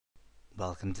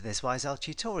Welcome to this YSL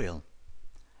tutorial.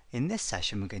 In this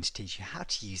session we're going to teach you how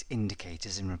to use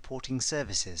indicators in reporting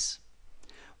services.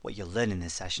 What you'll learn in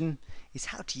this session is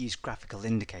how to use graphical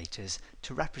indicators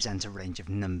to represent a range of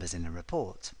numbers in a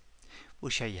report. We'll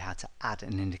show you how to add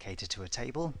an indicator to a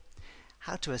table,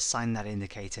 how to assign that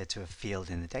indicator to a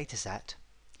field in the dataset.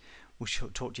 We'll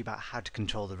talk to you about how to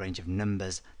control the range of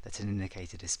numbers that an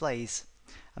indicator displays,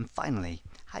 and finally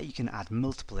how you can add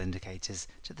multiple indicators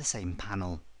to the same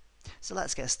panel. So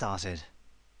let's get started.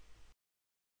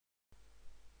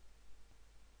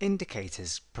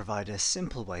 Indicators provide a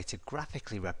simple way to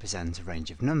graphically represent a range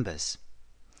of numbers.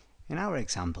 In our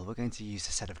example, we're going to use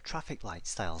a set of traffic light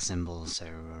style symbols, so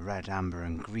a red, amber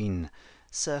and green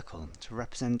circle, to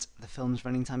represent the film's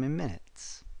running time in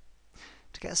minutes.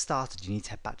 To get started, you need to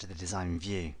head back to the design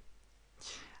view.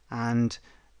 And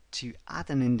to add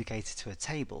an indicator to a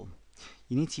table,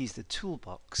 you need to use the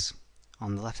toolbox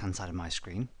on the left hand side of my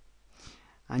screen,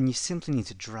 and you simply need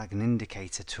to drag an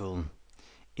indicator tool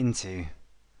into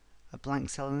a blank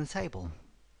cell in the table.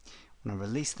 When I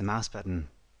release the mouse button,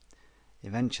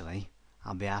 eventually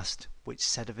I'll be asked which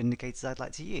set of indicators I'd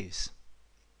like to use.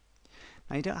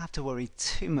 Now you don't have to worry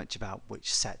too much about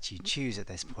which set you choose at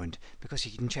this point, because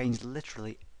you can change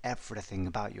literally everything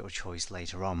about your choice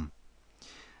later on.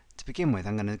 To begin with,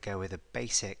 I'm going to go with a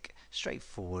basic,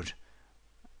 straightforward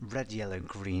red, yellow,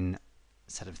 green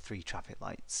set of 3 traffic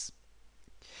lights.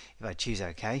 If I choose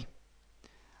OK,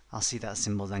 I'll see that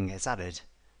symbol then gets added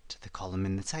to the column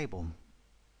in the table.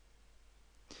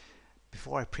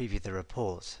 Before I preview the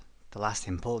report, the last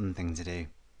important thing to do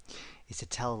is to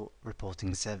tell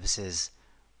reporting services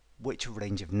which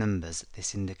range of numbers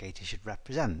this indicator should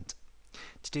represent.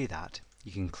 To do that,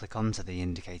 you can click onto the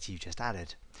indicator you just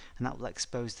added, and that will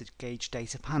expose the gauge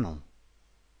data panel.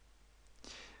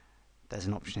 There's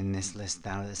an option in this list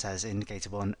now that says indicator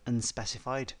 1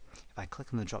 unspecified. If I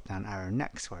click on the drop down arrow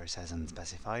next where it says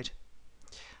unspecified,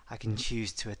 I can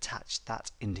choose to attach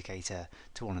that indicator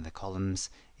to one of the columns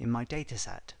in my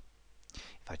dataset.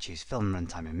 If I choose film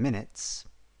runtime in minutes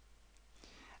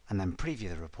and then preview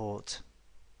the report,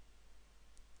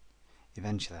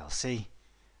 eventually I'll see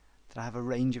that I have a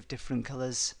range of different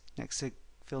colours next to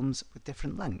films with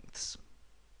different lengths.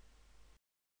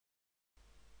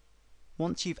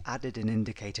 Once you've added an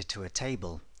indicator to a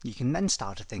table, you can then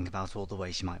start to think about all the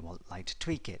ways you might like to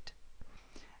tweak it.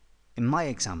 In my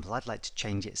example, I'd like to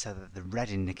change it so that the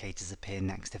red indicators appear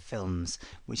next to films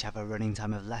which have a running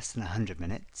time of less than 100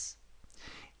 minutes,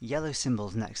 yellow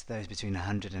symbols next to those between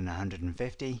 100 and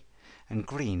 150, and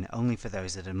green only for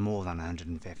those that are more than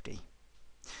 150.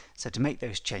 So to make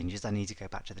those changes, I need to go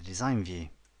back to the design view.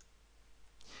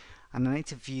 And I need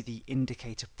to view the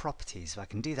indicator properties, so I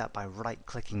can do that by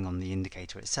right-clicking on the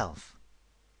indicator itself.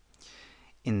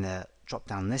 In the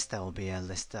drop-down list there will be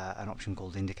an option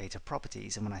called Indicator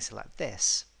Properties, and when I select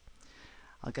this,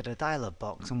 I'll get a dialog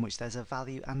box on which there's a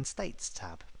Value and States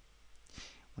tab.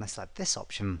 When I select this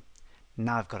option,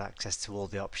 now I've got access to all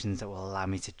the options that will allow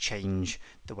me to change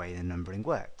the way the numbering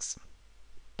works.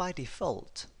 By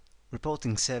default,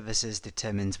 Reporting Services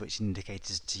determines which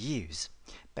indicators to use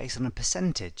based on a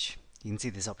percentage. You can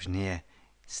see this option here,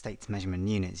 States Measurement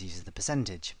Units, uses the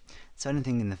percentage. So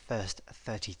anything in the first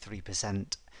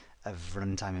 33% of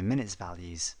runtime in minutes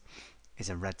values is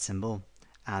a red symbol,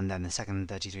 and then the second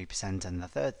 33% and the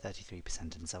third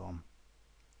 33% and so on.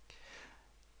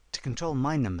 To control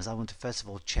my numbers, I want to first of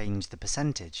all change the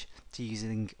percentage to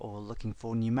using or looking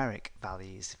for numeric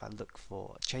values. If I look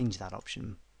for change that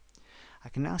option, I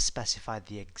can now specify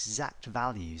the exact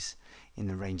values in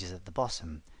the ranges at the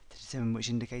bottom to determine which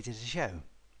indicator to show.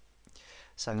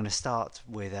 So I'm going to start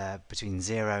with between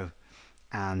 0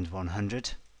 and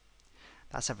 100.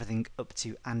 That's everything up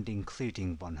to and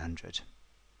including 100.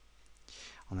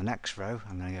 On the next row,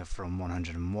 I'm going to go from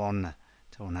 101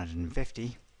 to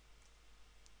 150.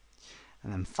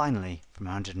 And then finally, from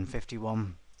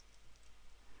 151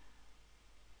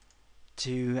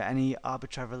 to any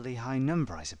arbitrarily high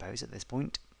number, I suppose, at this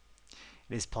point.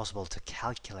 It is possible to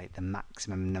calculate the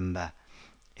maximum number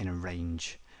in a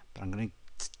range, but I'm going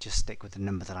to just stick with the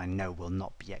number that I know will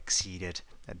not be exceeded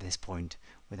at this point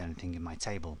with anything in my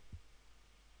table.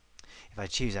 If I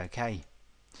choose OK,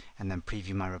 and then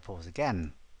preview my report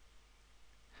again,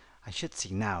 I should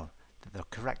see now that the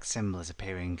correct symbol is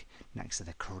appearing next to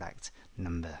the correct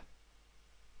number.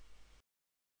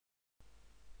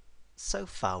 So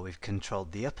far we've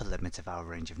controlled the upper limit of our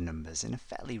range of numbers in a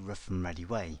fairly rough and ready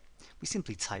way. We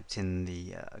simply typed in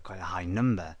the quite a high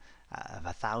number of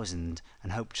 1,000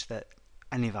 and hoped that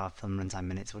any of our film runtime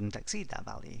minutes wouldn't exceed that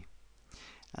value.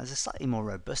 Now, there's a slightly more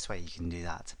robust way you can do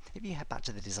that. If you head back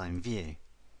to the design view,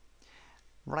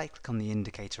 right-click on the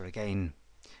indicator again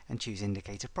and choose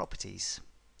Indicator Properties.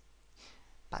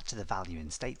 Back to the Value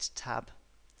in States tab,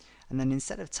 and then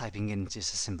instead of typing in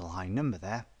just a simple high number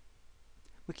there,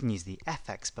 we can use the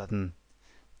FX button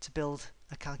to build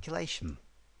a calculation.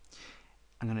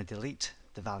 I'm going to delete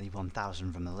the value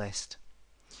 1000 from the list,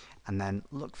 and then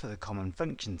look for the Common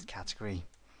Functions category,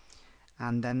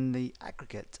 and then the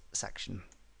Aggregate section.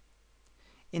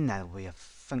 In there will be a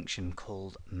function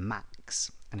called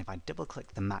max, and if I double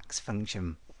click the max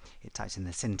function, it types in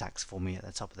the syntax for me at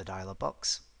the top of the dialog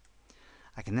box.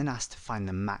 I can then ask to find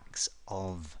the max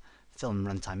of film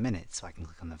runtime minutes, so I can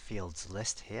click on the fields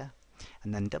list here,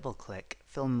 and then double click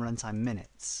film runtime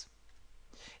minutes.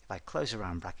 If I close the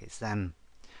round brackets then,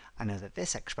 I know that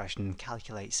this expression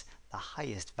calculates the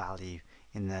highest value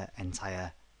in the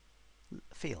entire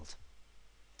field.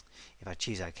 If I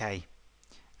choose OK,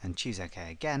 and choose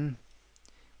OK again,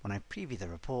 when I preview the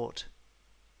report,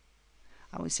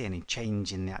 I won't see any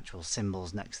change in the actual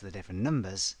symbols next to the different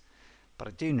numbers, but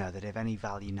I do know that if any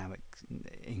value now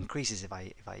increases, if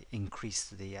I increase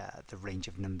the range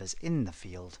of numbers in the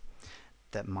field,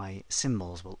 that my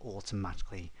symbols will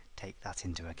automatically take that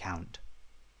into account.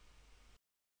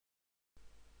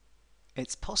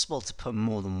 It's possible to put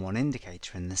more than one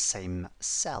indicator in the same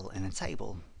cell in a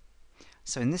table.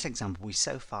 So in this example, we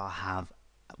so far have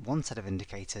one set of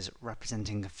indicators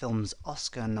representing a film's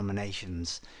Oscar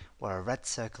nominations, where a red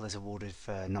circle is awarded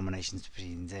for nominations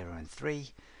between 0 and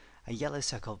 3, a yellow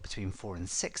circle between 4 and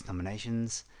 6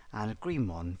 nominations, and a green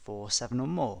one for 7 or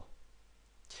more.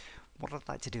 What I'd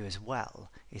like to do as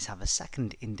well is have a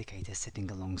second indicator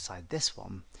sitting alongside this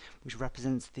one, which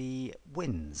represents the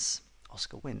wins,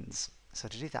 Oscar wins. So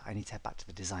to do that, I need to head back to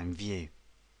the design view.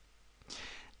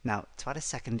 Now, to add a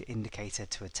second indicator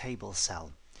to a table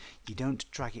cell, you don't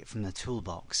drag it from the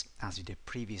toolbox as you did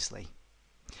previously.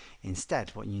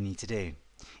 Instead, what you need to do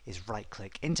is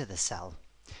right-click into the cell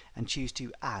and choose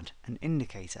to add an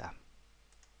indicator.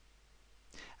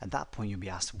 At that point, you'll be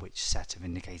asked which set of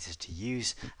indicators to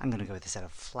use. I'm going to go with a set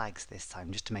of flags this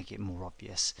time, just to make it more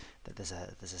obvious that there's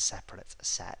a separate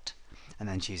set, and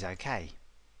then choose OK.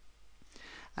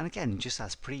 And again, just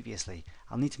as previously,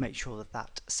 I'll need to make sure that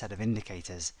that set of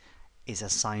indicators is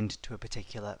assigned to a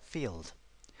particular field.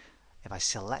 If I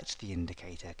select the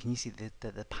indicator, can you see that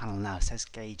the panel now says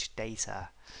Gauge Data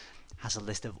has a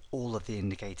list of all of the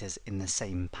indicators in the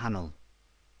same panel.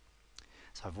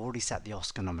 So I've already set the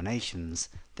Oscar nominations.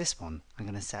 This one I'm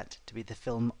going to set to be the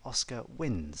film Oscar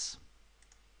wins.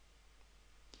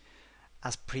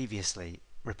 As previously,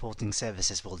 reporting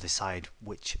services will decide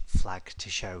which flag to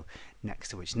show next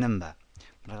to which number,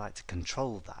 but I like to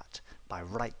control that by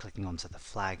right-clicking onto the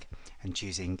flag and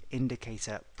choosing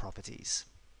Indicator Properties.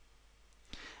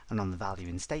 And on the Value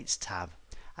in States tab,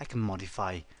 I can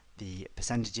modify the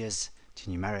percentages to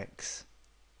numerics,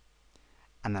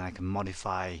 and then I can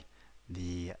modify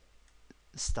the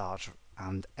start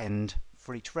and end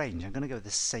for each range. I'm going to go with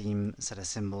the same set of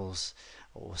symbols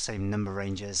or same number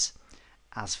ranges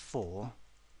as for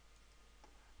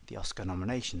the Oscar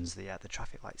nominations, the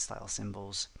traffic light style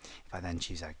symbols. If I then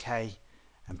choose OK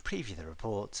and preview the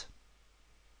report,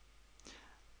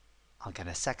 I'll get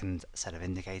a second set of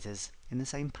indicators in the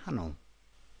same panel.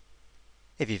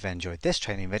 If you've enjoyed this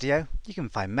training video, you can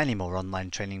find many more online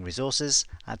training resources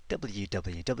at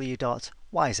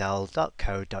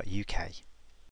www.wiseowl.co.uk.